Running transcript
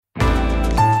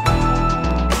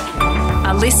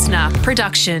listener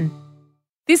production.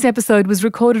 This episode was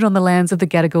recorded on the lands of the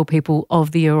Gadigal people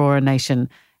of the Eora Nation,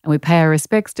 and we pay our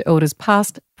respects to elders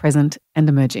past, present and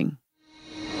emerging.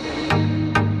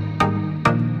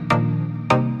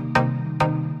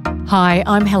 Hi,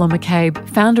 I'm Helen McCabe,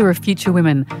 founder of Future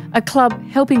Women, a club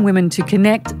helping women to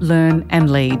connect, learn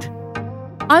and lead.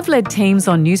 I've led teams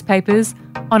on newspapers,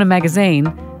 on a magazine,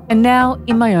 and now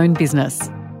in my own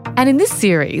business. And in this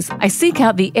series, I seek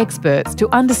out the experts to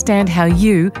understand how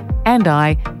you and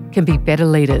I can be better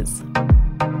leaders.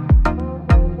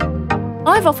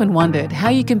 I've often wondered how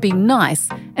you can be nice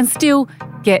and still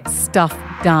get stuff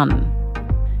done.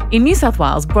 In New South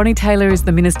Wales, Bronnie Taylor is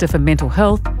the Minister for Mental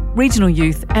Health, Regional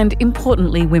Youth and,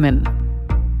 importantly, women.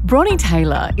 Bronnie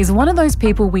Taylor is one of those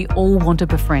people we all want to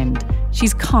befriend.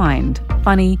 She's kind,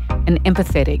 funny and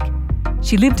empathetic.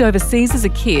 She lived overseas as a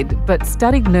kid but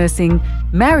studied nursing,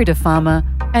 married a farmer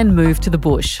and moved to the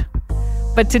bush.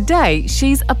 But today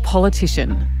she's a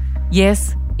politician.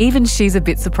 Yes, even she's a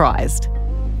bit surprised.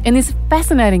 In this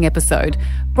fascinating episode,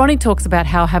 Bronnie talks about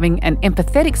how having an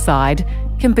empathetic side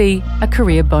can be a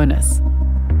career bonus.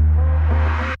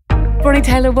 Bronnie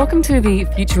Taylor, welcome to the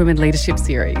Future Women Leadership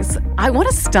Series. I want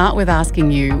to start with asking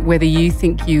you whether you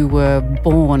think you were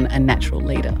born a natural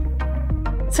leader.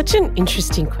 Such an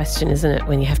interesting question, isn't it,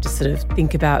 when you have to sort of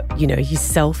think about,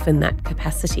 yourself in that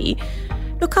capacity.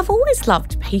 Look, I've always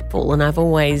loved people and I've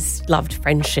always loved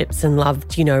friendships and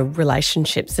loved,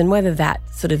 relationships. And whether that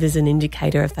sort of is an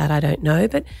indicator of that, I don't know.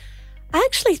 But I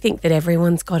actually think that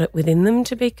everyone's got it within them,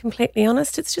 to be completely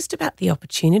honest. It's just about the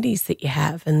opportunities that you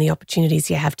have and the opportunities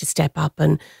you have to step up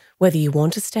and whether you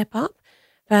want to step up.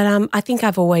 But I think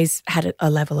I've always had a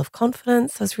level of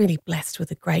confidence. I was really blessed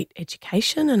with a great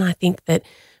education. And I think that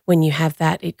when you have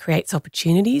that, it creates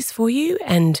opportunities for you.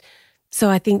 And so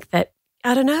I think that,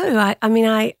 I don't know,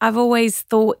 I've always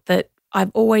thought that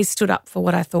I've always stood up for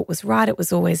what I thought was right. It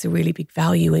was always a really big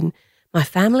value in my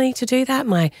family to do that.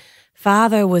 My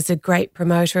father was a great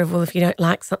promoter of, well, if you don't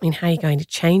like something, how are you going to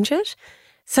change it?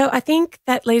 So I think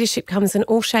that leadership comes in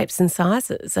all shapes and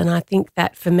sizes. And I think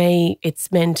that for me,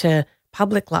 it's meant to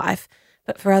public life,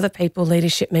 but for other people,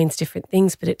 leadership means different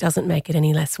things, but it doesn't make it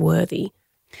any less worthy.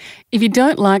 If you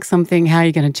don't like something, how are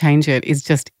you going to change it is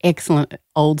just excellent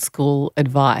old school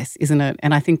advice, isn't it?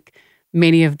 And I think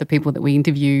many of the people that we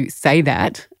interview say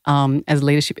that as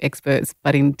leadership experts,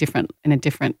 but in a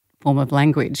different form of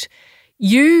language.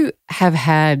 You have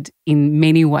had, in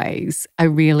many ways, a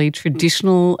really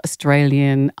traditional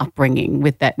Australian upbringing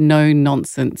with that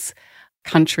no-nonsense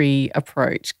country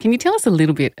approach. Can you tell us a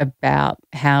little bit about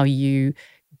how you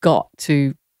got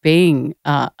to being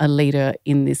a leader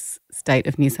in this state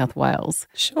of New South Wales?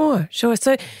 Sure.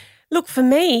 So, look, for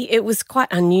me, it was quite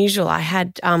unusual. I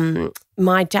had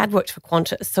my dad worked for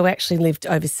Qantas, so I actually lived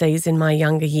overseas in my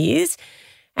younger years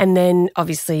and then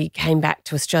obviously came back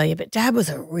to Australia. But Dad was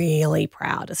a really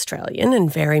proud Australian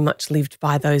and very much lived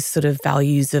by those sort of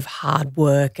values of hard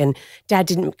work. And Dad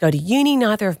didn't go to uni,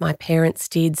 neither of my parents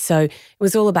did. So it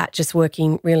was all about just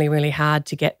working really, really hard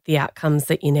to get the outcomes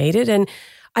that you needed. And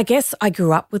I guess I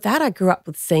grew up with that. I grew up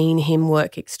with seeing him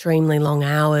work extremely long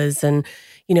hours. And,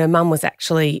 Mum was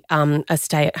actually a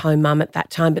stay-at-home mum at that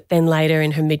time, but then later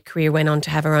in her mid-career went on to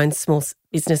have her own small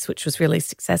business, which was really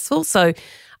successful. So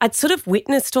I'd sort of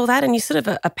witnessed all that, and you're sort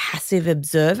of a passive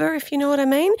observer, if you know what I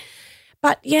mean.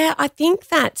 But yeah, I think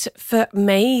that for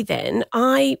me then,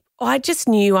 I just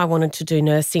knew I wanted to do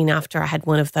nursing after I had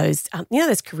one of those,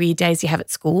 those career days you have at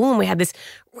school. And we had this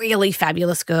really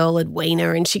fabulous girl,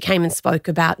 Edwina, and she came and spoke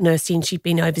about nursing. She'd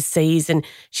been overseas and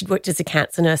she'd worked as a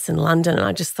cancer nurse in London. And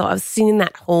I just thought, I was sitting in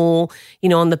that hall,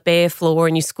 on the bare floor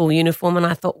in your school uniform. And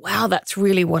I thought, wow, that's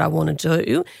really what I want to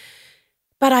do.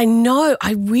 But I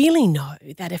really know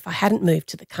that if I hadn't moved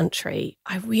to the country,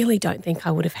 I really don't think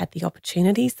I would have had the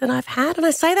opportunities that I've had. And I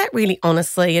say that really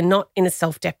honestly and not in a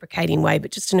self-deprecating way,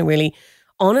 but just in a really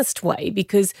honest way,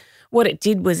 because what it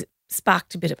did was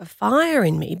sparked a bit of a fire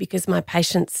in me because my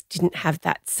patients didn't have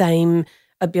that same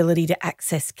ability to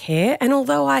access care. And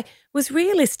although I was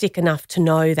realistic enough to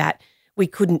know that we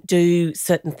couldn't do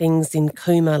certain things in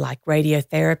Cooma like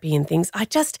radiotherapy and things, I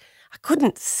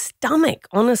couldn't stomach,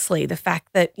 honestly, the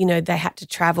fact that, they had to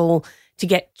travel to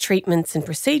get treatments and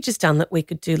procedures done that we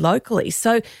could do locally.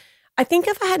 So I think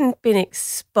if I hadn't been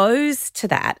exposed to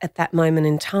that at that moment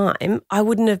in time, I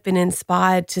wouldn't have been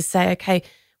inspired to say, okay,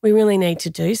 we really need to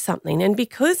do something. And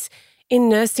because in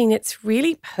nursing, it's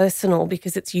really personal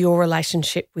because it's your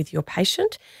relationship with your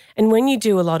patient. And when you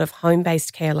do a lot of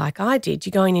home-based care like I did,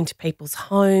 you're going into people's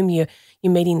home, you're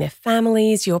meeting their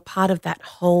families, you're part of that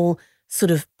whole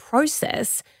sort of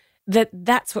process.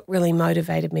 that's what really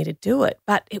motivated me to do it.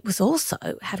 But it was also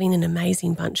having an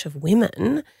amazing bunch of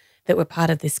women that were part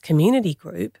of this community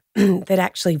group that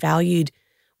actually valued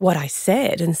what I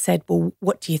said and said, well,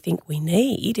 what do you think we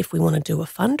need if we want to do a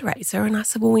fundraiser? And I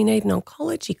said, well, we need an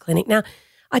oncology clinic. Now,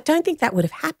 I don't think that would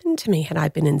have happened to me had I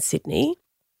been in Sydney.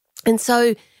 And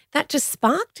so that just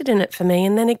sparked it in it for me.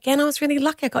 And then again, I was really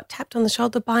lucky. I got tapped on the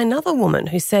shoulder by another woman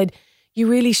who said, you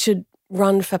really should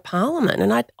run for Parliament.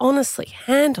 And I'd honestly,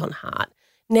 hand on heart,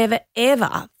 never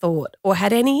ever thought or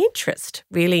had any interest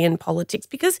really in politics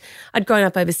because I'd grown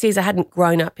up overseas. I hadn't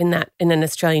grown up in an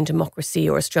Australian democracy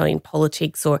or Australian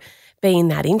politics or being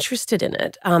that interested in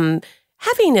it.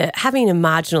 Having a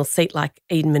marginal seat like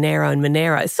Eden Monaro and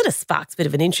Monaro sort of sparks a bit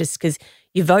of an interest because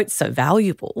your vote's so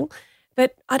valuable.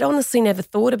 But I'd honestly never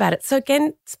thought about it. So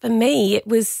again, for me, it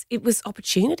was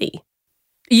opportunity.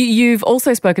 You've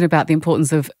also spoken about the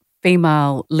importance of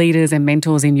female leaders and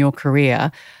mentors in your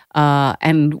career,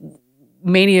 and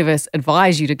many of us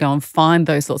advise you to go and find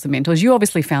those sorts of mentors. You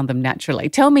obviously found them naturally.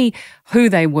 Tell me who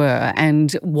they were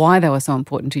and why they were so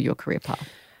important to your career path.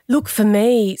 Look, for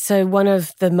me, so one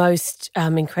of the most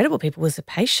incredible people was a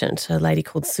patient, a lady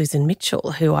called Susan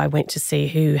Mitchell, who I went to see,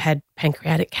 who had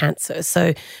pancreatic cancer.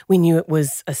 So we knew it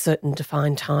was a certain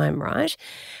defined time, right?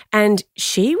 And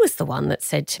she was the one that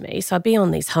said to me, so I'd be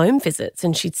on these home visits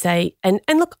and she'd say, and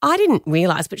look, I didn't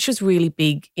realise, but she was really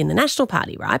big in the National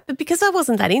Party, right? But because I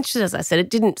wasn't that interested, as I said, it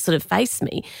didn't sort of face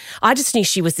me. I just knew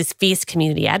she was this fierce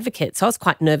community advocate. So I was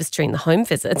quite nervous during the home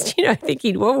visits,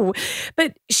 thinking, whoa.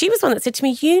 But she was one that said to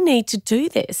me, you need to do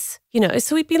this,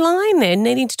 So we'd be lying there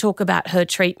needing to talk about her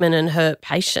treatment and her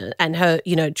patient and her,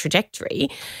 trajectory.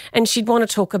 And she'd want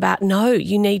to talk about, no,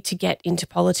 you need to get into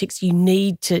politics. You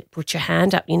need to put your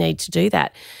hand up. You need to do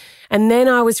that. And then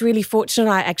I was really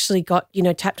fortunate. I actually got,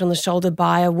 tapped on the shoulder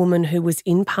by a woman who was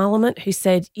in Parliament who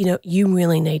said, you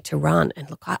really need to run. And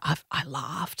look, I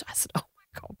laughed. I said, oh,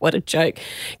 God, what a joke.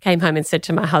 Came home and said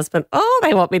to my husband, oh,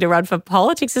 they want me to run for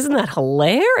politics. Isn't that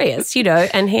hilarious?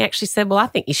 And he actually said, well, I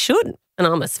think you should. And I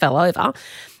almost fell over.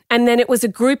 And then it was a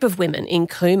group of women in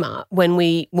Cooma when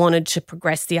we wanted to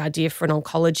progress the idea for an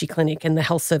oncology clinic and the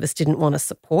health service didn't want to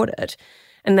support it.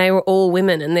 And they were all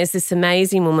women. And there's this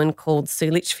amazing woman called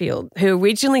Sue Litchfield who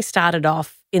originally started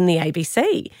off in the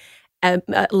ABC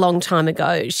a long time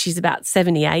ago. She's about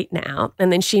 78 now.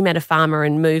 And then she met a farmer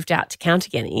and moved out to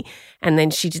Counterguinea. And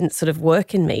then she didn't sort of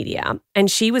work in media. And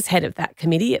she was head of that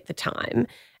committee at the time.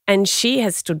 And she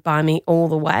has stood by me all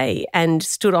the way and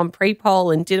stood on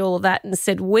pre-poll and did all of that and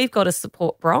said, we've got to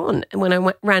support Bron. And when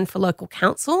I ran for local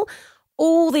council,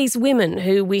 all these women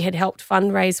who we had helped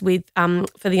fundraise with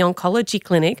for the oncology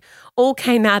clinic all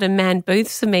came out and manned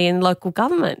booths for me in local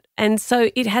government. And so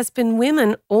it has been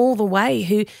women all the way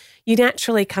who you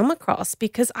naturally come across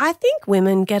because I think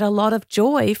women get a lot of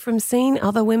joy from seeing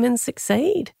other women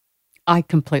succeed. I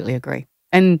completely agree.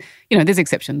 And, there's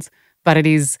exceptions, but it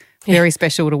is very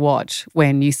special to watch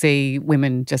when you see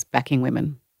women just backing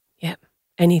women. Yep.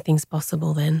 Anything's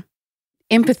possible then.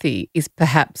 Empathy is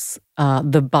perhaps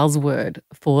the buzzword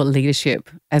for leadership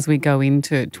as we go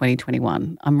into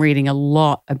 2021. I'm reading a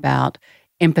lot about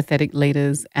empathetic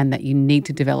leaders and that you need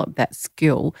to develop that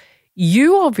skill.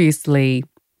 You obviously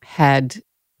had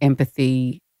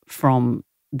empathy from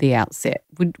the outset.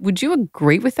 Would you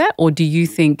agree with that, or do you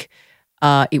think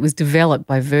it was developed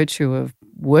by virtue of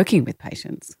working with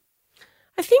patients?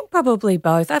 I think probably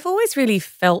both. I've always really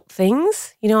felt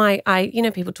things.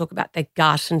 People talk about their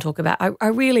gut and talk about, I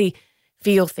really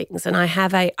feel things. And I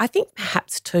think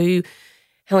perhaps too,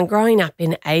 Helen, growing up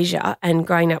in Asia and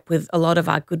growing up with a lot of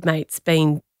our good mates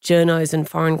being journos and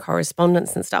foreign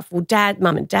correspondents and stuff, well,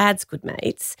 mum and dad's good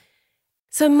mates.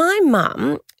 So my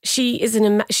mum, she was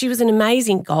an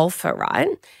amazing golfer, right?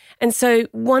 And so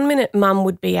one minute mum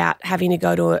would be out having to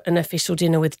go to an official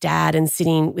dinner with dad and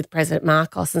sitting with President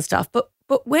Marcos and stuff. But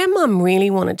where mum really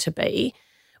wanted to be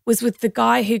was with the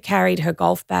guy who carried her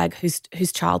golf bag whose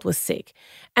child was sick.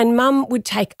 And mum would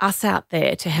take us out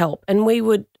there to help. And we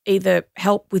would either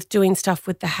help with doing stuff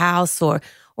with the house or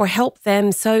help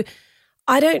them. So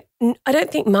I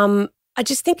don't think mum, I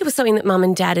just think it was something that mum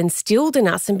and dad instilled in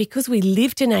us. And because we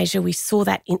lived in Asia, we saw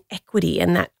that inequity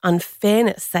and that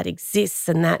unfairness that exists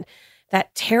and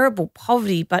that terrible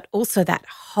poverty, but also that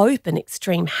hope and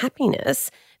extreme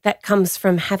happiness that comes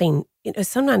from having,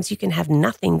 sometimes you can have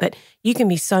nothing, but you can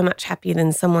be so much happier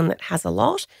than someone that has a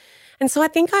lot. And so I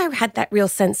think I had that real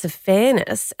sense of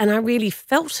fairness and I really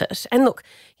felt it. And look,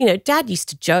 Dad used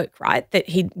to joke, right, that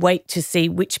he'd wait to see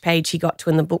which page he got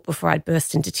to in the book before I'd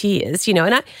burst into tears, and I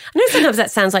know sometimes that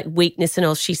sounds like weakness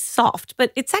and she's soft,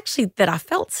 but it's actually that I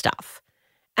felt stuff.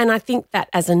 And I think that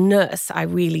as a nurse, I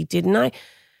really did. And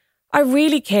I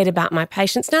really cared about my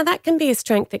patients. Now, that can be a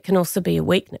strength. It can also be a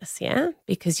weakness, yeah,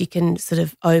 because you can sort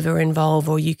of over-involve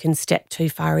or you can step too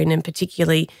far in, and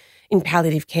particularly in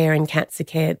palliative care and cancer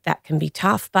care, that can be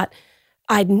tough. But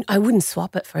I wouldn't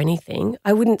swap it for anything.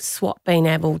 I wouldn't swap being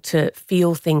able to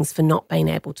feel things for not being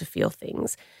able to feel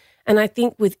things. And I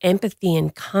think with empathy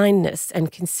and kindness and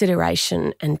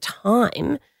consideration and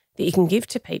time that you can give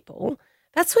to people,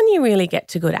 that's when you really get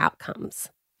to good outcomes,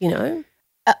 you know?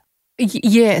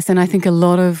 Yes, and I think a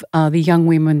lot of the young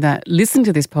women that listen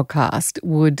to this podcast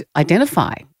would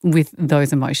identify with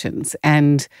those emotions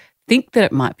and think that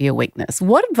it might be a weakness.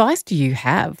 What advice do you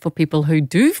have for people who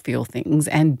do feel things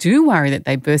and do worry that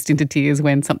they burst into tears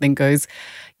when something goes,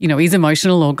 is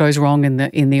emotional or goes wrong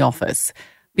in the office?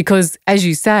 Because, as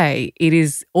you say, it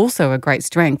is also a great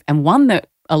strength and one that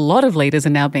a lot of leaders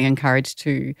are now being encouraged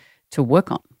to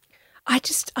work on. I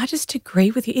just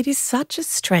agree with you. It is such a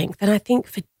strength. And I think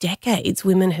for decades,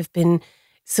 women have been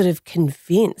sort of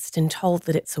convinced and told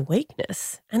that it's a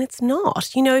weakness, and it's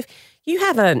not. If you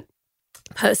have a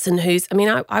person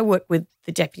I work with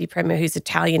the Deputy Premier who's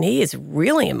Italian. He is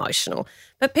really emotional,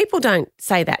 but people don't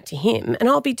say that to him. And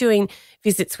I'll be doing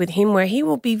visits with him where he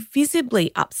will be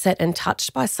visibly upset and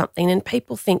touched by something, and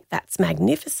people think that's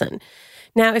magnificent.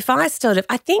 Now,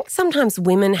 I think sometimes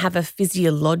women have a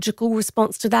physiological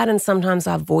response to that, and sometimes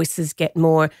our voices get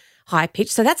more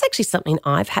high-pitched. So that's actually something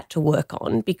I've had to work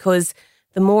on, because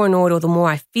the more annoyed or the more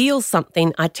I feel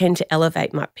something, I tend to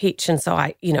elevate my pitch. And so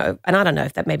and I don't know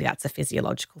if maybe that's a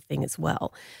physiological thing as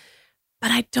well.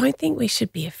 But I don't think we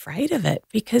should be afraid of it,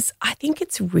 because I think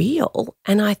it's real.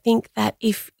 And I think that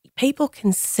if people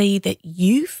can see that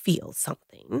you feel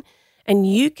something and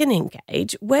you can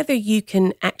engage, whether you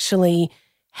can actually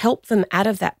help them out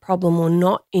of that problem or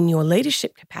not in your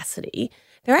leadership capacity,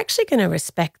 they're actually going to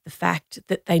respect the fact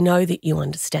that they know that you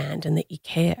understand and that you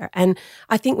care. And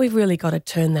I think we've really got to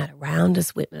turn that around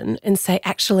as women and say,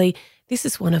 actually, this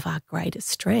is one of our greatest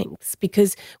strengths,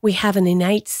 because we have an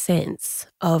innate sense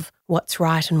of what's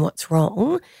right and what's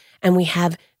wrong. And we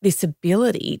have this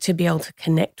ability to be able to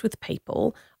connect with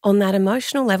people on that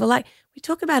emotional level. Like, we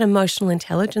talk about emotional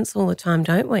intelligence all the time,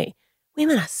 don't we?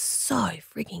 Women are so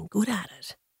freaking good at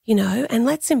it, and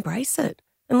let's embrace it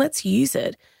and let's use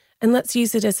it. And let's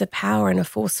use it as a power and a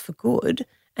force for good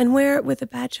and wear it with a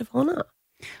badge of honour.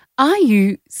 Are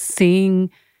you seeing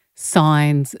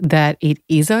signs that it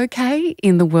is okay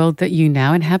in the world that you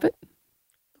now inhabit?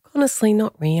 Honestly,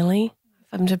 not really, if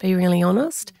I'm to be really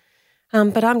honest.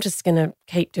 But I'm just going to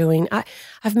keep doing.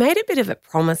 I've made a bit of a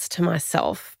promise to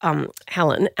myself,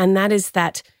 Helen, and that is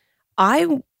that I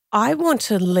want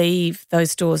to leave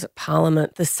those doors at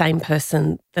Parliament the same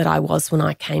person that I was when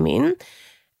I came in.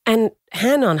 And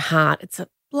hand on heart, it's a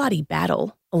bloody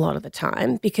battle a lot of the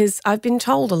time, because I've been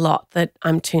told a lot that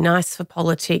I'm too nice for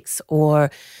politics, or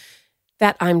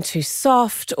that I'm too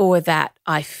soft, or that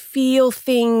I feel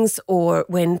things, or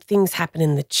when things happen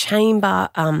in the chamber.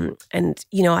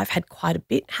 I've had quite a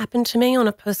bit happen to me on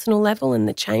a personal level in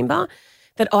the chamber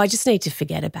that I just need to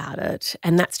forget about it.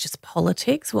 And that's just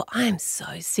politics. Well, I am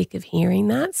so sick of hearing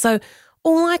that. So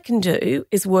all I can do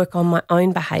is work on my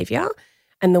own behaviour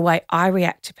and the way I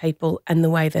react to people and the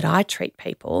way that I treat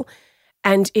people.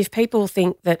 And if people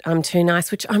think that I'm too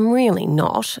nice, which I'm really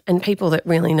not, and people that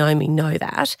really know me know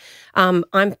that,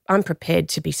 I'm prepared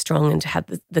to be strong and to have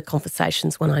the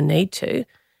conversations when I need to.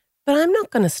 But I'm not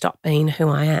going to stop being who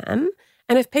I am.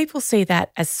 And if people see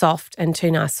that as soft and too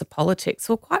nice for politics,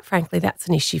 well, quite frankly, that's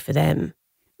an issue for them.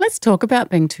 Let's talk about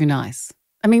being too nice.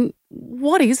 I mean,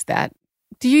 what is that?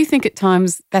 Do you think at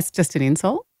times that's just an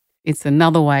insult? It's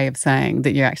another way of saying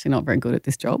that you're actually not very good at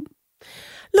this job?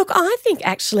 Look, I think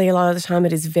actually a lot of the time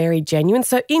it is very genuine.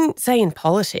 So in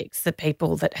politics, the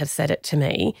people that have said it to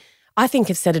me, I think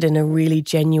have said it in a really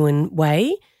genuine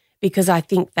way, because I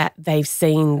think that they've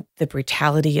seen the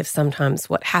brutality of sometimes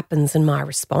what happens in my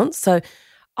response. So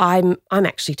I'm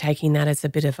actually taking that as a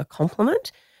bit of a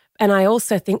compliment. And I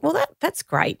also think, well, that's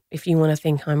great if you want to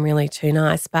think I'm really too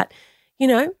nice. But,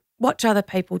 watch other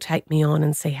people take me on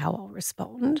and see how I'll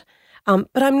respond.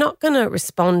 But I'm not going to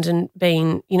respond and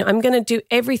I'm going to do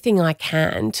everything I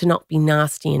can to not be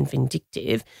nasty and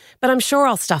vindictive. But I'm sure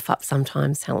I'll stuff up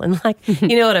sometimes, Helen.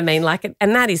 You know what I mean?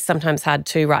 And that is sometimes hard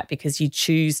too, right? Because you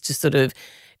choose to sort of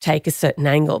take a certain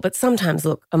angle. But sometimes,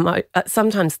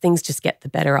 sometimes things just get the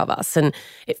better of us, and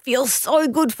it feels so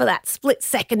good for that split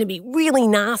second to be really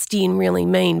nasty and really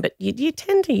mean. But you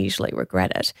tend to usually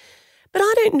regret it. But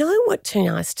I don't know what too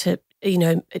nice to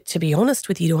be honest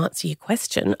with you, to answer your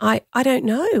question. I don't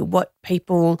know what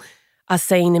people are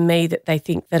seeing in me that they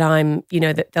think that I'm,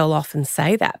 that they'll often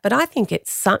say that. But I think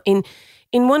it's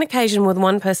in one occasion with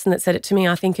one person that said it to me,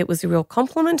 I think it was a real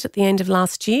compliment at the end of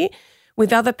last year.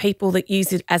 With other people that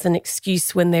use it as an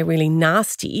excuse when they're really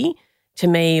nasty to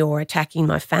me or attacking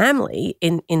my family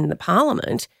in the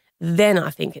parliament, then I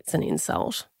think it's an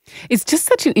insult. It's just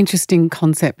such an interesting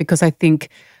concept because I think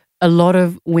a lot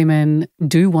of women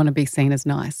do want to be seen as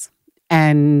nice,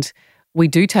 and we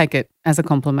do take it as a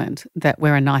compliment that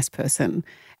we're a nice person,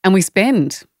 and we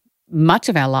spend much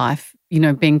of our life,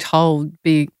 being told,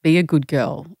 be a good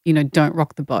girl, don't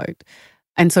rock the boat.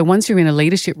 And so once you're in a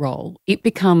leadership role, it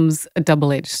becomes a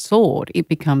double-edged sword. It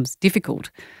becomes difficult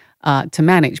to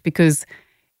manage because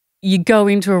you go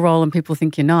into a role and people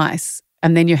think you're nice,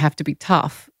 and then you have to be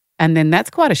tough. And then that's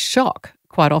quite a shock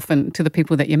quite often to the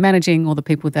people that you're managing or the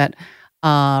people that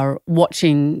are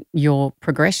watching your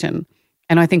progression.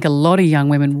 And I think a lot of young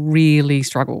women really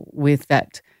struggle with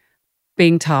that,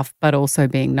 being tough but also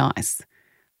being nice.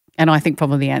 And I think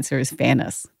probably the answer is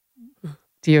fairness.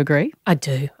 Do you agree? I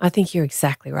do. I think you're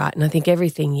exactly right. And I think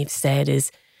everything you've said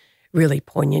is really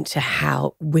poignant to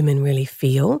how women really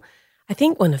feel. I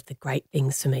think one of the great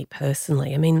things for me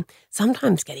personally, I mean,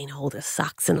 sometimes getting older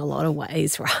sucks in a lot of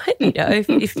ways,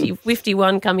 right?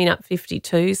 51 coming up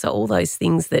 52, so all those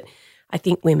things that I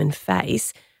think women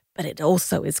face, but it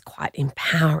also is quite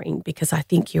empowering because I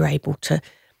think you're able to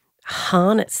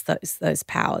harness those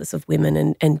powers of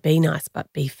women and be nice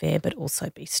but be fair but also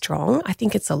be strong. I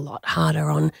think it's a lot harder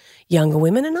on younger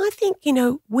women, and I think,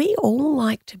 we all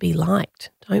like to be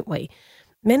liked, don't we?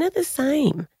 Men are the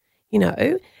same,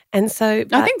 and so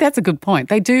I think that's a good point.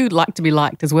 They do like to be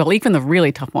liked as well, even the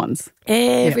really tough ones.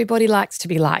 Everybody likes to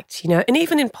be liked, and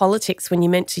even in politics when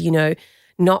you're meant to,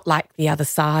 not like the other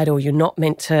side, or you're not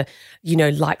meant to,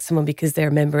 like someone because they're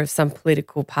a member of some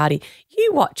political party.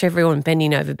 You watch everyone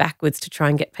bending over backwards to try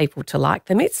and get people to like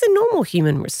them. It's a normal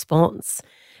human response.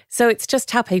 So it's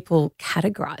just how people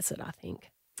categorise it, I think.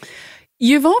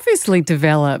 You've obviously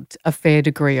developed a fair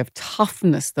degree of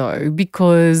toughness though,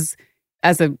 because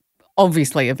as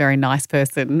obviously a very nice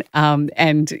person,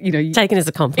 and taken as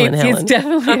a compliment, Helen. It's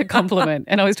definitely a compliment.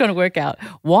 And I was trying to work out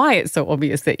why it's so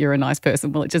obvious that you're a nice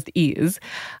person. Well, it just is.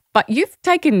 But you've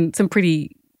taken some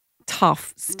pretty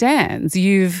tough stands.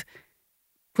 You've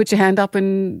put your hand up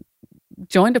and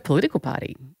joined a political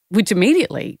party, which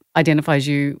immediately identifies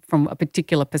you from a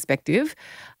particular perspective,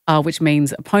 which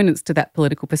means opponents to that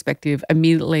political perspective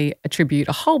immediately attribute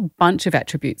a whole bunch of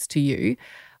attributes to you,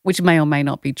 which may or may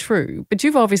not be true. But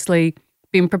you've obviously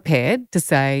been prepared to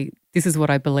say, this is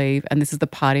what I believe and this is the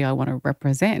party I want to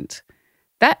represent.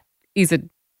 That is a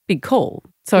big call.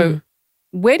 So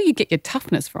where do you get your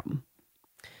toughness from?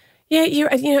 Yeah,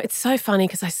 it's so funny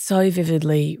because I so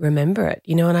vividly remember it,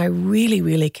 and I really,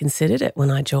 really considered it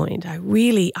when I joined. I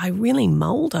really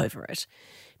mulled over it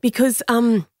because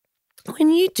when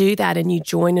you do that and you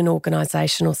join an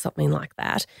organisation or something like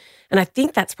that, and I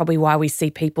think that's probably why we see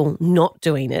people not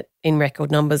doing it in record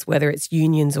numbers, whether it's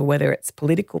unions or whether it's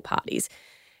political parties,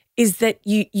 is that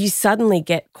you suddenly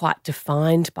get quite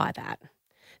defined by that.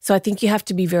 So I think you have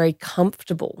to be very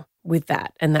comfortable with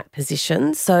that and that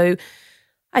position. So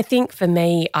I think for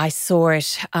me, I saw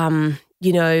it,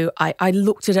 I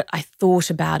looked at it, I thought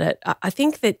about it. I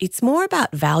think that it's more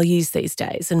about values these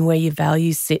days and where your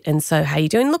values sit, and so how you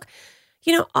doing. Look,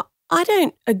 I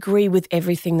don't agree with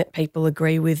everything that people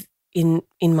agree with in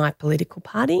my political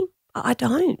party. I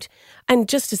don't. And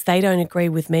just as they don't agree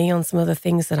with me on some of the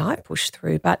things that I push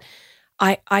through. But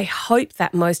I hope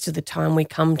that most of the time we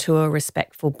come to a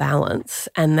respectful balance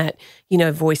and that,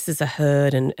 voices are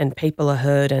heard and people are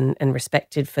heard and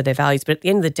respected for their values. But at the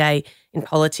end of the day, in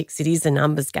politics, it is a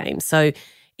numbers game. So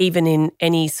even in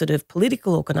any sort of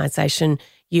political organisation,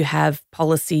 you have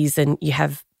policies and you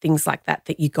have things like that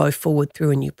you go forward through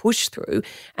and you push through.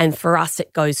 And for us,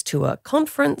 it goes to a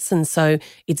conference, and so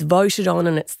it's voted on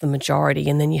and it's the majority,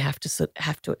 and then you have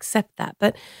to accept that.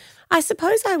 But I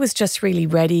suppose I was just really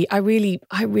ready. I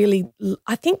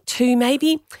think too,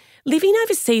 maybe living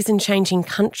overseas and changing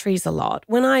countries a lot.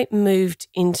 When I moved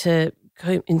into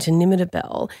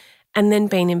Nimidabel and then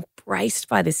being embraced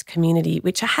by this community,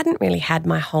 which I hadn't really had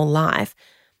my whole life,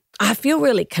 I feel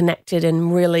really connected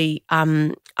and really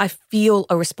I feel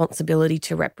a responsibility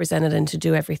to represent it and to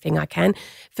do everything I can.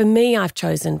 For me, I've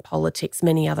chosen politics.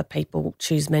 Many other people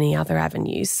choose many other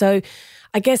avenues. So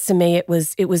I guess for me it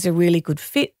was a really good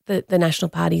fit, the National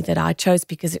Party that I chose,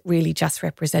 because it really just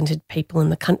represented people in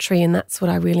the country, and that's what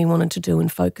I really wanted to do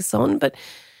and focus on. But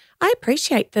I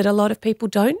appreciate that a lot of people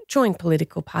don't join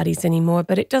political parties anymore,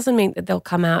 but it doesn't mean that they'll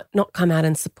not come out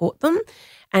and support them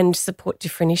and support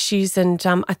different issues. And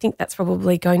I think that's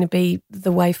probably going to be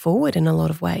the way forward in a lot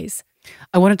of ways.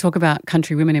 I want to talk about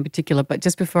country women in particular, but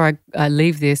just before I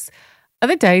leave this, Are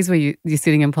there days where you're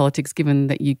sitting in politics, given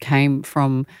that you came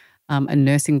from a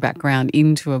nursing background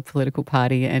into a political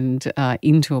party and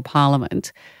into a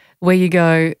parliament, where you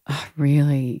go, I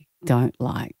really don't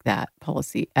like that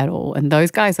policy at all? And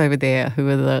those guys over there who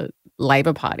are the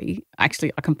Labor Party,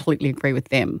 actually, I completely agree with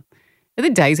them. Are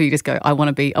there days where you just go, I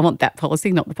want that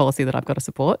policy, not the policy that I've got to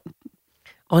support?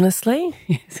 Honestly?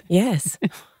 Yes.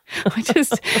 I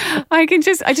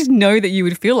just know that you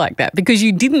would feel like that because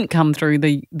you didn't come through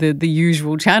the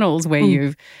usual channels where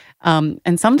you've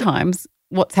and sometimes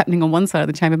what's happening on one side of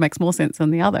the chamber makes more sense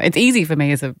than the other. It's easy for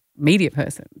me as a media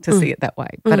person to see it that way,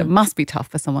 but it must be tough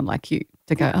for someone like you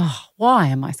to go, oh, why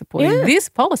am I supporting this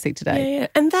policy today? Yeah.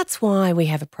 And that's why we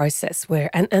have a process where,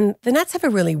 and the Nats have a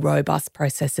really robust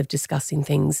process of discussing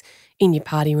things in your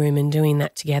party room and doing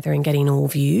that together and getting all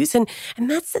views. And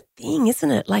that's the thing,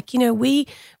 isn't it? Like, we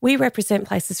represent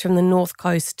places from the North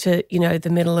Coast to, the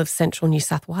middle of central New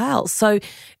South Wales. So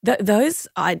those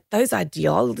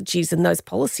ideologies and those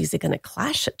policies are going to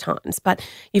clash at times, but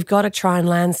you've got to try and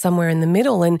land somewhere in the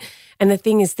middle. And the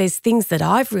thing is, there's things that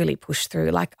I've really pushed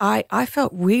through. Like I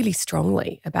felt really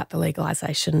strongly about the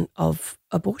legalisation of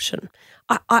abortion.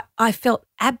 I felt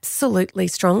absolutely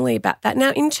strongly about that.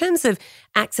 Now, in terms of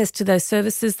access to those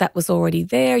services, that was already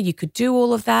there. You could do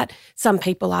all of that. Some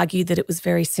people argue that it was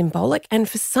very symbolic. And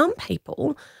for some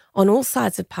people on all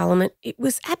sides of Parliament, it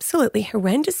was absolutely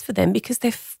horrendous for them because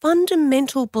their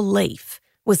fundamental belief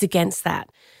was against that.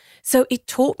 So it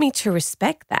taught me to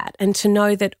respect that and to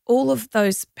know that all of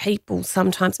those people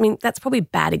sometimes, that's probably a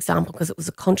bad example because it was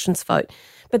a conscience vote,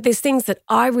 but there's things that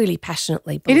I really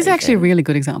passionately believe in. It is actually a really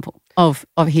good example of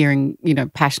hearing,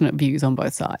 passionate views on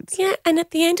both sides. Yeah, and at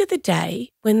the end of the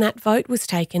day, when that vote was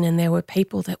taken and there were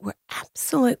people that were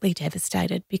absolutely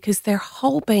devastated because their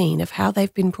whole being of how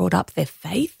they've been brought up, their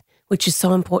faith, which is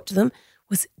so important to them,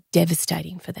 was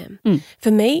devastating for them. For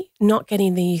me, not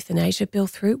getting the euthanasia bill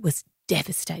through was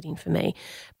devastating for me.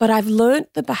 But I've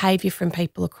learnt the behaviour from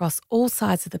people across all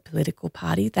sides of the political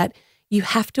party that you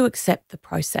have to accept the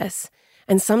process.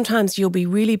 And sometimes you'll be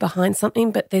really behind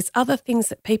something, but there's other things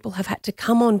that people have had to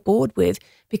come on board with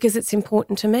because it's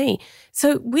important to me.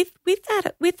 So with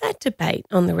that debate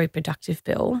on the reproductive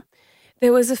bill,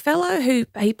 there was a fellow who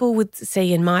people would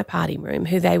see in my party room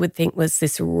who they would think was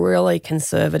this really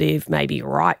conservative, maybe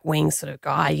right-wing sort of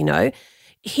guy,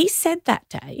 He said that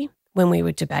day, when we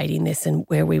were debating this and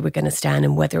where we were going to stand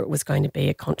and whether it was going to be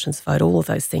a conscience vote, all of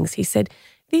those things, he said,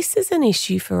 this is an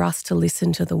issue for us to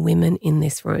listen to the women in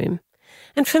this room.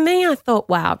 And for me, I thought,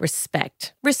 wow,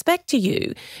 respect to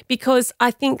you, because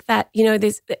I think that,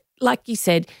 there's, like you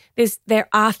said, there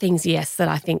are things, yes, that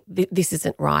I think this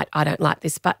isn't right. I don't like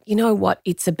this. But you know what?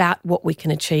 It's about what we can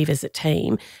achieve as a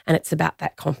team, and it's about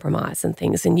that compromise and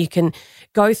things. And you can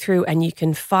go through and you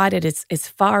can fight it as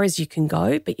far as you can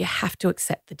go, but you have to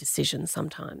accept the decision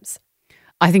sometimes.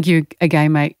 I think you,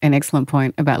 again, make an excellent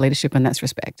point about leadership, and that's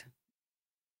respect.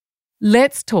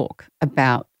 Let's talk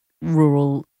about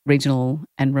rural, regional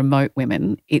and remote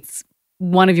women. It's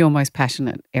one of your most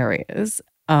passionate areas.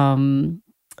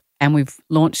 And we've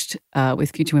launched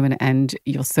with Future Women and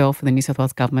yourself and the New South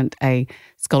Wales Government a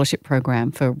scholarship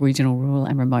program for regional, rural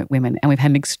and remote women. And we've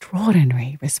had an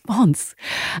extraordinary response.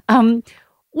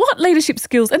 What leadership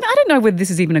skills, and I don't know whether this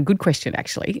is even a good question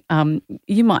actually,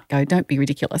 you might go, don't be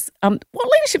ridiculous. What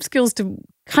leadership skills do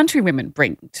country women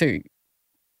bring to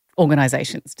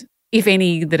organisations, if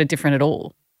any, that are different at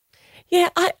all? Yeah,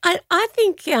 I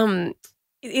think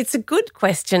it's a good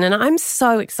question, and I'm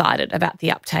so excited about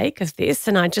the uptake of this.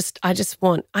 And I just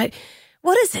want,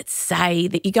 what does it say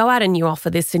that you go out and you offer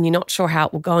this and you're not sure how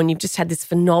it will go, and you've just had this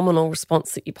phenomenal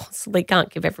response that you possibly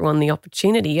can't give everyone the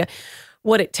opportunity?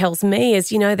 What it tells me is,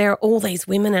 there are all these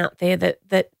women out there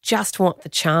that just want the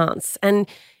chance, and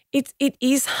it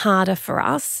is harder for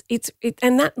us.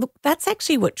 That's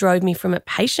actually what drove me from a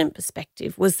patient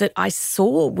perspective, was that I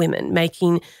saw women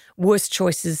making worse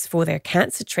choices for their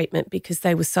cancer treatment because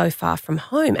they were so far from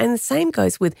home. And the same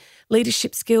goes with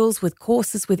leadership skills, with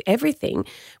courses, with everything.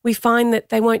 We find that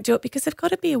they won't do it because they've got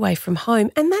to be away from home.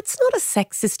 And that's not a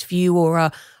sexist view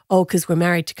or because we're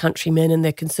married to country men and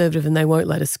they're conservative and they won't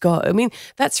let us go.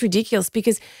 That's ridiculous,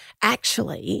 because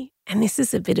actually, and this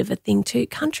is a bit of a thing too,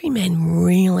 country men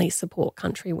really support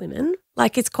country women.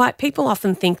 Like, it's quite, people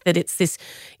often think that it's this,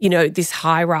 this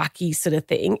hierarchy sort of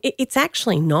thing. It's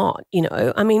actually not,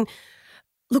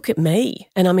 look at me.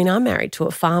 And I'm married to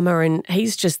a farmer and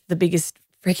he's just the biggest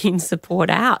freaking support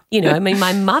out.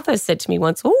 My mother said to me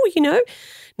once,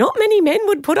 not many men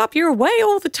would put up your way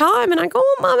all the time. And I go,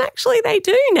 oh, Mum, actually they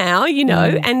do now,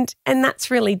 and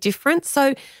that's really different.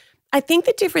 So I think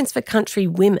the difference for country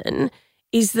women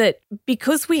is that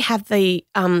because we have the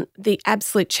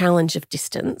absolute challenge of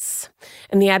distance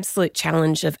and the absolute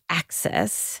challenge of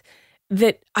access,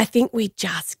 that I think we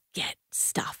just get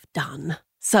stuff done.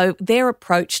 So their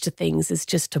approach to things is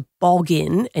just to bog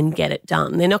in and get it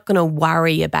done. They're not going to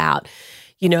worry about,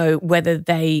 whether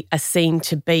they are seen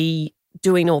to be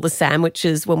doing all the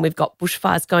sandwiches when we've got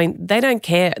bushfires going. They don't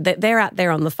care. They're out there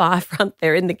on the fire front.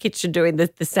 They're in the kitchen doing the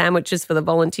sandwiches for the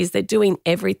volunteers. They're doing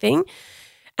everything.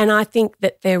 And I think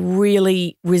that they're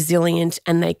really resilient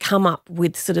and they come up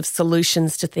with sort of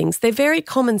solutions to things. They're very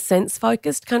common sense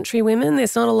focused country women.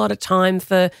 There's not a lot of time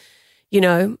for,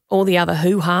 all the other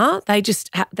hoo-ha.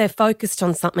 They're focused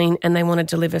on something and they want to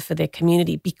deliver for their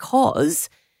community because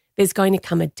there's going to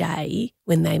come a day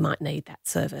when they might need that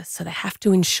service. So they have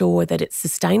to ensure that it's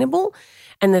sustainable.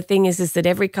 And the thing is that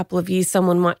every couple of years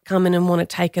someone might come in and want to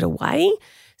take it away.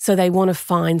 So they want to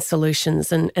find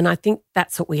solutions. And I think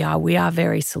that's what we are. We are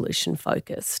very solution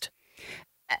focused.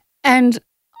 And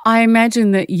I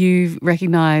imagine that you've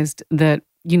recognised that,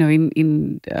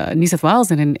 in New South Wales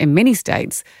and in many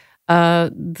states,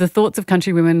 the thoughts of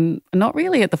country women are not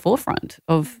really at the forefront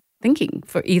of thinking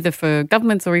for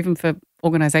governments or even for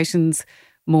organisations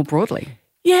more broadly.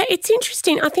 Yeah, it's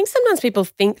interesting. I think sometimes people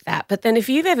think that, but then if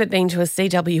you've ever been to a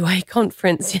CWA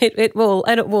conference, it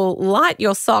will light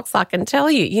your socks, I can tell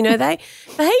you. They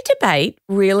debate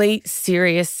really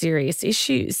serious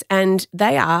issues and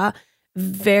they are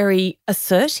very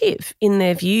assertive in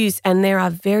their views and there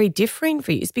are very differing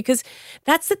views because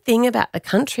that's the thing about the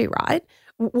country, right?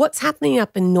 What's happening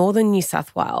up in northern New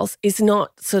South Wales is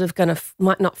not sort of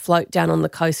might not float down on the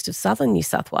coast of southern New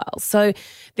South Wales. So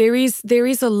there is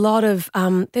a lot of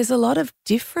there's a lot of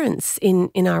difference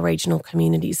in our regional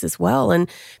communities as well, and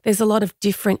there's a lot of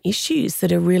different issues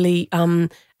that are really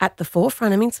at the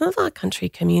forefront. I mean, some of our country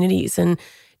communities and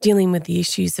dealing with the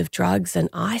issues of drugs and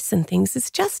ICE and things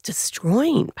is just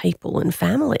destroying people and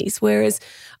families, whereas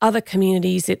other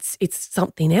communities, it's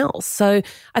something else. So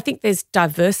I think there's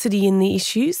diversity in the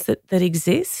issues that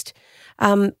exist.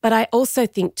 But I also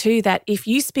think too that if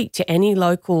you speak to any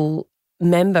local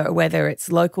member, whether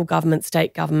it's local government,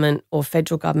 state government or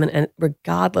federal government, and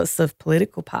regardless of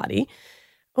political party,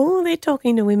 they're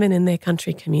talking to women in their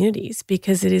country communities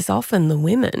because it is often the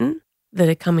women that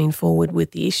are coming forward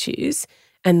with the issues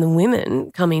and the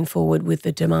women coming forward with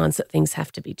the demands that things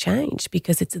have to be changed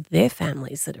because it's their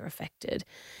families that are affected.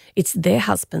 It's their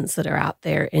husbands that are out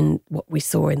there in what we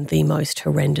saw in the most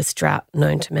horrendous drought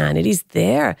known to man. It is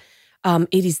them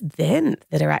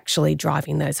that are actually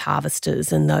driving those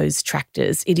harvesters and those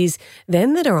tractors. It is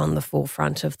them that are on the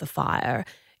forefront of the fire.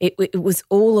 It was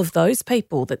all of those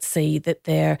people that see that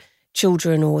their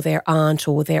children or their aunt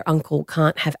or their uncle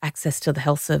can't have access to the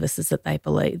health services that they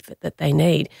believe that they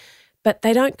need. But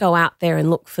they don't go out there and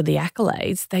look for the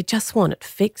accolades. They just want it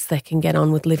fixed. They can get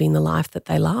on with living the life that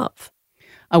they love.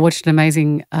 I watched an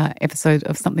amazing episode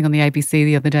of something on the ABC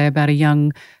the other day about a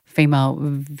young female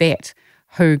vet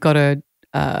who got a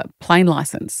plane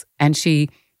license, and she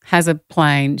has a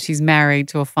plane. She's married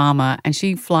to a farmer and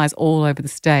she flies all over the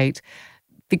state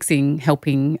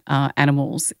helping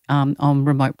animals on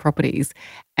remote properties.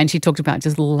 And she talked about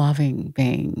just loving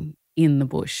being in the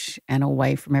bush and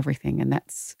away from everything. And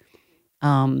that's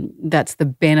the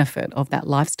benefit of that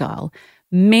lifestyle.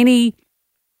 Many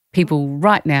people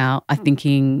right now are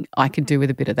thinking, I could do with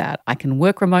a bit of that. I can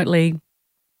work remotely.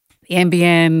 The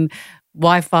NBN,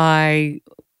 Wi-Fi,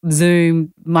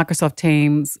 Zoom, Microsoft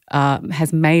Teams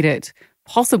has made it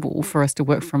possible for us to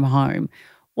work from home.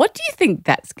 What do you think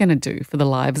that's going to do for the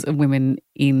lives of women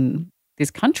in this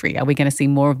country? Are we going to see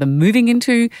more of them moving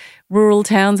into rural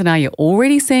towns, and are you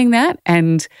already seeing that?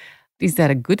 And is that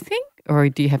a good thing, or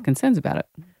do you have concerns about it?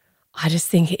 I just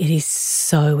think it is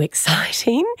so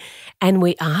exciting, and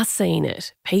we are seeing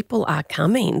it. People are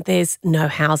coming. There's no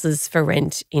houses for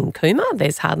rent in Cooma.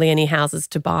 There's hardly any houses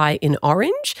to buy in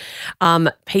Orange.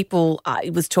 I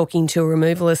was talking to a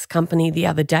removalist company the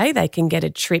other day. They can get a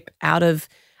trip out of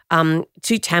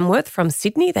to Tamworth from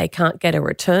Sydney. They can't get a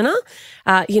returner.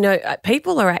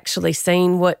 People are actually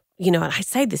seeing what, and I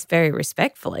say this very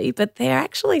respectfully, but they're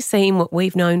actually seeing what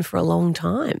we've known for a long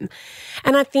time.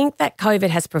 And I think that COVID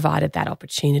has provided that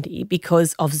opportunity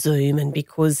because of Zoom and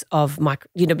because of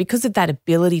because of that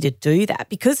ability to do that.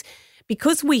 Because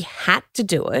we had to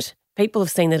do it, people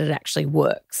have seen that it actually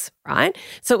works, right?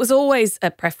 So it was always a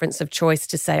preference of choice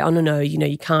to say, oh, no,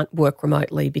 you can't work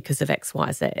remotely because of X,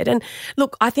 Y, Z. And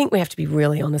look, I think we have to be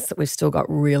really honest that we've still got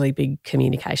really big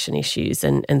communication issues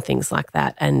and things like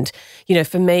that. And,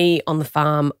 for me on the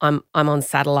farm, I'm on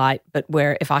satellite, but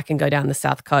if I can go down the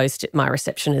South Coast, my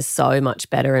reception is so much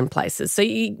better in places. So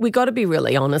we got to be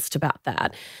really honest about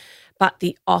that. but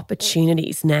the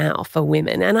opportunities now for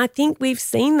women. And I think we've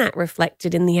seen that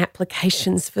reflected in the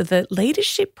applications for the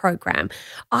leadership program.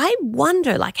 I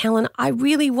wonder, like Helen, I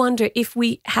really wonder if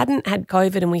we hadn't had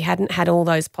COVID and we hadn't had all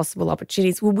those possible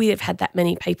opportunities, would we have had that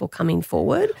many people coming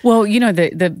forward? Well,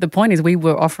 the point is we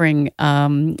were offering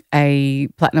a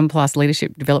Platinum Plus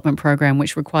leadership development program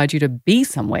which required you to be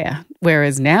somewhere,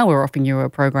 whereas now we're offering you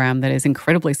a program that is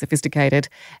incredibly sophisticated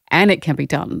and it can be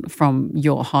done from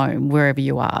your home, wherever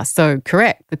you are. So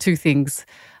correct, the two things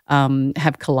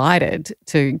have collided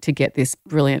to get this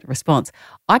brilliant response.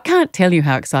 I can't tell you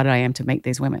how excited I am to meet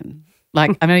these women.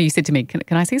 Like, I know you said to me,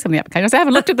 can I see some of the applications? I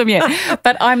haven't looked at them yet.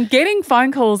 But I'm getting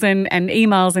phone calls and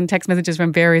emails and text messages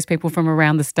from various people from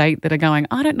around the state that are going,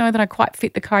 I don't know that I quite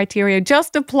fit the criteria.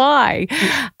 Just apply.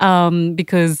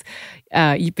 Because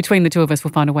between the two of us,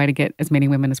 we'll find a way to get as many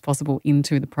women as possible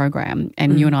into the program.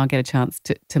 And you and I will get a chance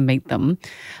to meet them.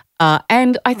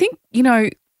 And I think,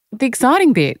 the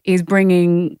exciting bit is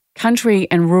bringing country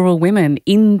and rural women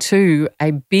into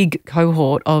a big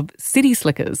cohort of city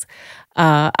slickers.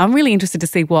 I'm really interested to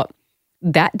see what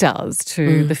that does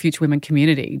to the Future Women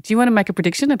community. Do you want to make a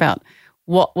prediction about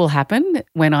what will happen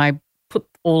when I put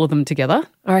all of them together?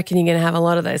 I reckon you're going to have a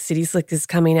lot of those city slickers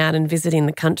coming out and visiting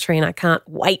the country, and I can't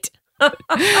wait.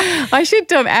 I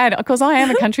should add, because I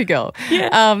am a country girl.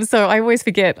 So I always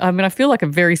forget. I mean, I feel like a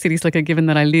very city slicker given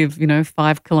that I live,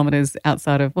 5 kilometres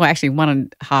outside of, well, actually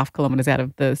 1.5 kilometres out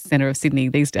of the centre of Sydney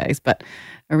these days, but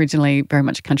originally very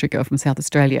much a country girl from South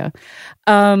Australia.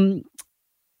 Are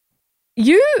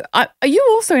you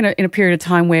also in a period of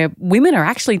time where women are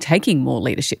actually taking more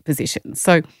leadership positions?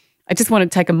 So I just want to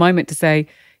take a moment to say,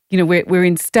 we're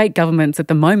in state governments at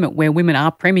the moment where women are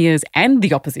premiers and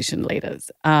the opposition leaders,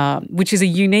 which is a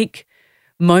unique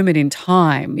moment in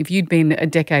time. If you'd been a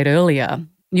decade earlier,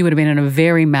 you would have been in a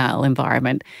very male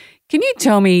environment. Can you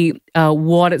tell me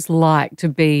what it's like to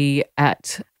be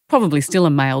at probably still a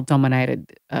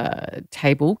male-dominated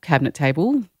cabinet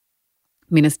table,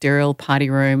 ministerial, party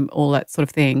room, all that sort of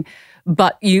thing,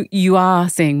 but you are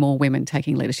seeing more women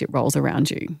taking leadership roles around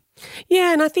you?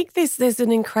 Yeah, and I think there's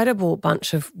an incredible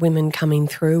bunch of women coming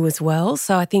through as well.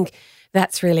 So I think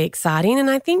that's really exciting. And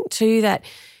I think too that,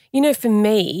 for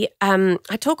me,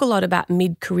 I talk a lot about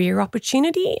mid-career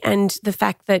opportunity and the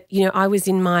fact that, I was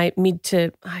in my mid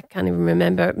to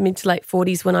late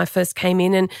 40s when I first came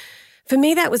in, and for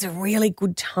me, that was a really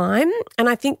good time. And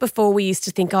I think before we used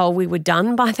to think, we were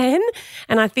done by then.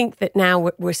 And I think that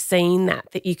now we're seeing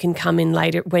that you can come in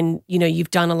later when,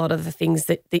 you've done a lot of the things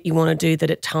that you want to do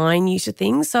that are tying you to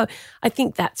things. So I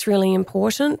think that's really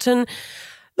important. And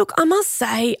look, I must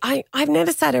say, I've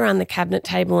never sat around the cabinet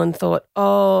table and thought,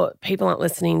 people aren't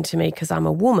listening to me because I'm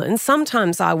a woman.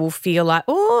 Sometimes I will feel like,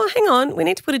 hang on, we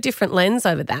need to put a different lens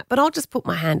over that, but I'll just put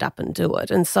my hand up and do it.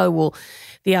 And so will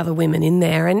the other women in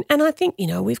there. And I think,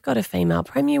 we've got a female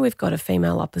premier, we've got a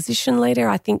female opposition leader.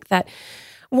 I think that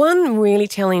one really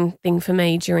telling thing for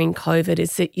me during COVID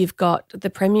is that you've got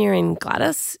the premier in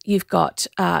Gladys, you've got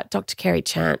Dr. Kerry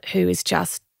Chant, who is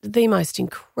just the most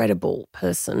incredible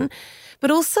person,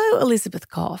 but also Elizabeth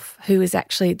Goff, who is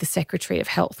actually the Secretary of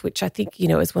Health, which I think,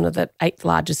 is one of the 8th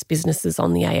largest businesses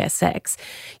on the ASX.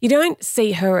 You don't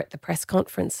see her at the press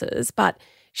conferences, but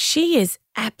she is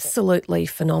absolutely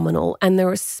phenomenal, and the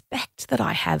respect that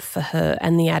I have for her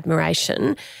and the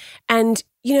admiration. And,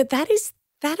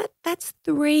 that's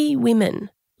 3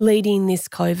 women leading this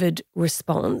COVID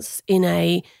response in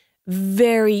a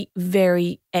very,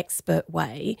 very expert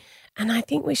way. And I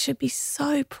think we should be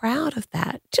so proud of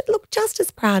that. Look, just as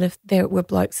proud if there were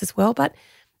blokes as well. But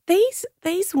these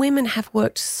women have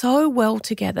worked so well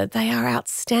together. They are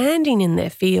outstanding in their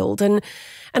field. And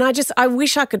I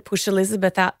wish I could push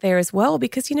Elizabeth out there as well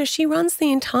because, she runs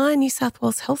the entire New South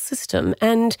Wales health system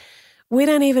and we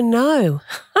don't even know.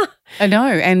 I know.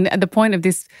 And the point of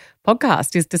this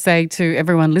podcast is to say to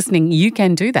everyone listening, you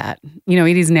can do that.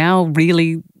 It is now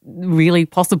really, really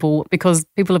possible because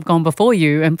people have gone before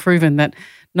you and proven that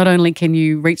not only can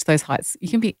you reach those heights, you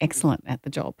can be excellent at the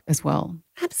job as well.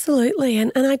 Absolutely.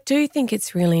 And I do think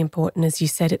it's really important, as you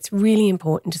said, it's really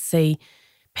important to see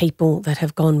people that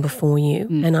have gone before you.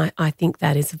 And I think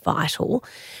that is vital.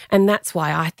 And that's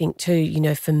why I think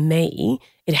too, for me,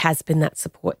 it has been that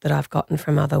support that I've gotten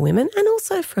from other women and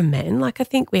also from men. Like I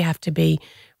think we have to be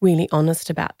really honest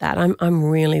about that. I'm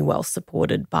really well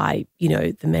supported by,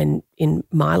 the men in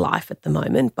my life at the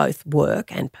moment, both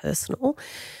work and personal.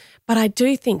 But I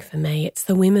do think for me, it's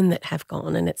the women that have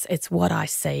gone and it's what I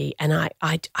see. And I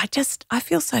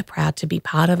feel so proud to be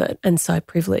part of it and so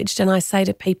privileged. And I say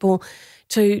to people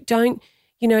to don't,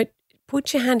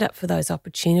 put your hand up for those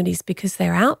opportunities because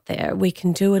they're out there. We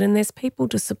can do it and there's people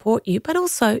to support you. But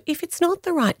also, if it's not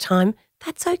the right time,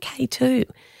 that's okay too,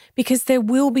 because there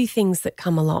will be things that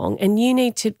come along and you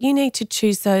need to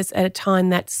choose those at a time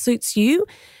that suits you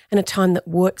and a time that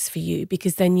works for you,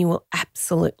 because then you will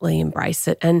absolutely embrace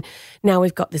it. And now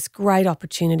we've got this great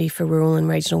opportunity for rural and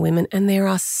regional women, and there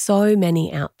are so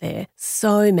many out there,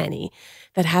 so many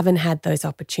that haven't had those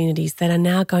opportunities that are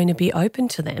now going to be open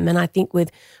to them. And I think with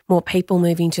more people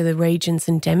moving to the regions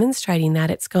and demonstrating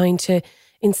that, it's going to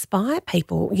inspire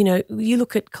people. You know, you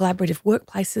look at collaborative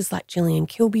workplaces like Gillian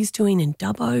Kilby's doing in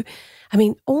Dubbo. I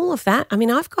mean, all of that. I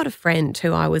mean, I've got a friend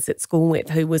who I was at school with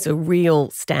who was a real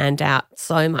standout,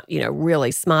 so much, you know,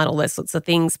 really smart, all those sorts of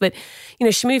things. But, you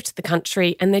know, she moved to the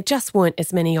country and there just weren't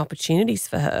as many opportunities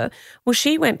for her. Well,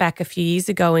 she went back a few years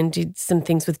ago and did some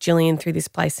things with Gillian through this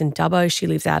place in Dubbo. She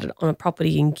lives out on a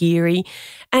property in Geary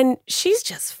and she's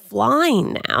just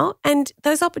flying now. And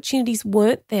those opportunities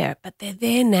weren't there, but they're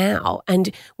there now. And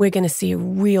we're going to see a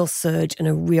real surge and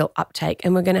a real uptake,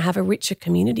 and we're going to have a richer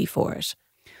community for it.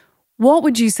 What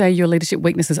would you say your leadership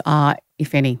weaknesses are,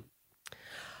 if any?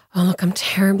 Oh, look, I'm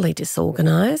terribly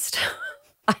disorganised.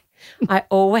 I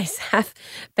always have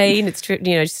been. It's true,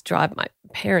 you know, just drive my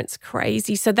parents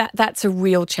crazy. So that's a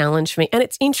real challenge for me. And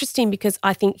it's interesting because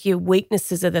I think your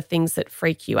weaknesses are the things that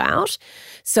freak you out.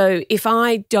 So if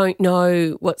I don't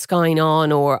know what's going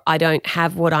on, or I don't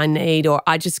have what I need, or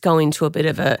I just go into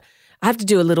I have to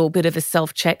do a little bit of a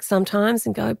self-check sometimes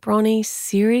and go, Bronnie,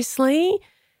 seriously?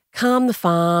 Calm the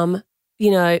farm.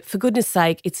 You know, for goodness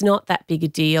sake, it's not that big a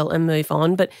deal, and move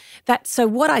on. But so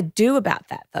what I do about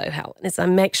that though, Helen, is I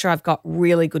make sure I've got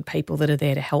really good people that are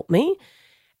there to help me.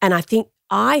 And I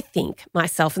think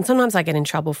myself, and sometimes I get in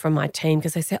trouble from my team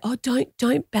because they say, oh,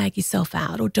 don't bag yourself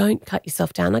out or don't cut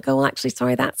yourself down. I go, well, actually,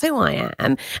 sorry, that's who I am.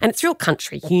 And it's real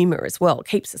country humour as well. It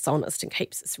keeps us honest and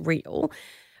keeps us real.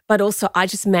 But also I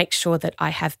just make sure that I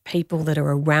have people that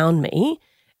are around me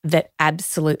that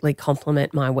absolutely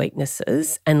complement my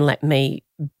weaknesses and let me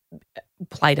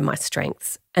play to my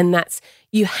strengths. And that's,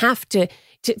 you have to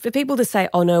for people to say,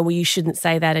 oh no, well, you shouldn't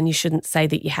say that and you shouldn't say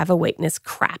that you have a weakness,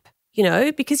 crap, you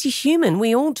know, because you're human,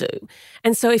 we all do.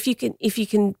 And so if you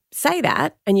can say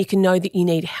that and you can know that you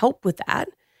need help with that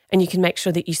and you can make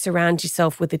sure that you surround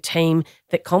yourself with a team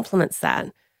that complements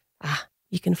that,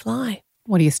 you can fly.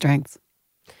 What are your strengths?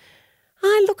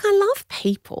 I love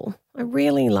people. I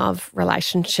really love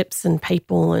relationships and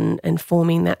people and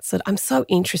forming that sort. I'm so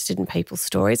interested in people's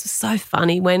stories. It was so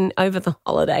funny when over the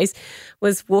holidays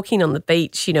was walking on the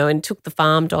beach, you know, and took the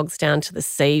farm dogs down to the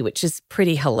sea, which is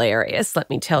pretty hilarious, let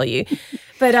me tell you.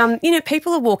 But, you know,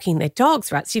 people are walking their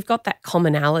dogs, right? So you've got that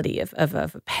commonality of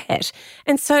a pet.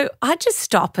 And so I just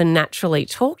stop and naturally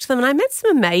talk to them. And I met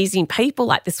some amazing people,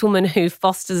 like this woman who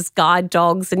fosters guide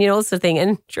dogs and, you know, all sort of thing,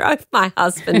 and drove my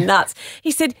husband nuts.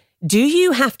 He said, do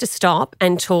you have to stop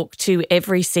and talk to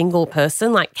every single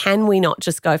person? Like, can we not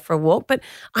just go for a walk? But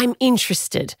I'm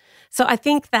interested. So I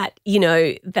think that, you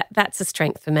know, that's a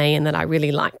strength for me, and that I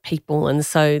really like people. And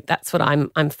so that's what I'm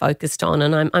focused on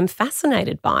and I'm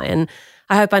fascinated by. And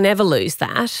I hope I never lose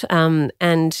that.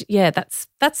 And yeah, that's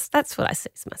what I see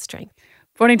as my strength.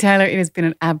 Bronnie Taylor, it has been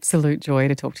an absolute joy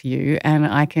to talk to you, and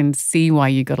I can see why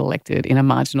you got elected in a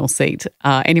marginal seat.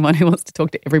 Anyone who wants to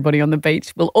talk to everybody on the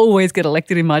beach will always get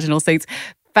elected in marginal seats.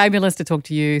 Fabulous to talk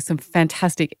to you. Some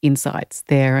fantastic insights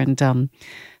there, and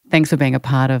thanks for being a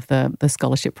part of the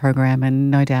scholarship program, and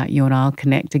no doubt you and I'll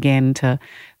connect again to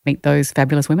meet those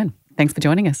fabulous women. Thanks for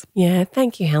joining us. Yeah,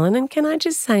 thank you, Helen. And can I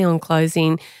just say on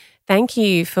closing, thank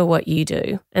you for what you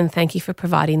do, and thank you for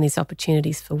providing these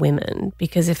opportunities for women,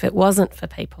 because if it wasn't for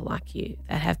people like you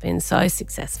that have been so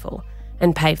successful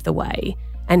and paved the way,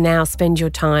 and now spend your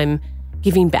time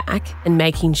giving back and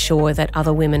making sure that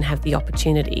other women have the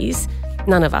opportunities,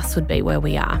 none of us would be where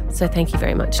we are. So thank you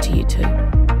very much to you too.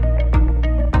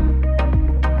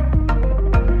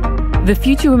 The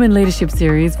Future Women Leadership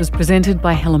Series was presented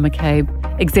by Helen McCabe,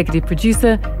 executive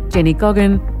producer Jenny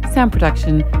Goggin, sound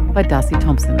production by Darcy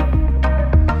Thompson.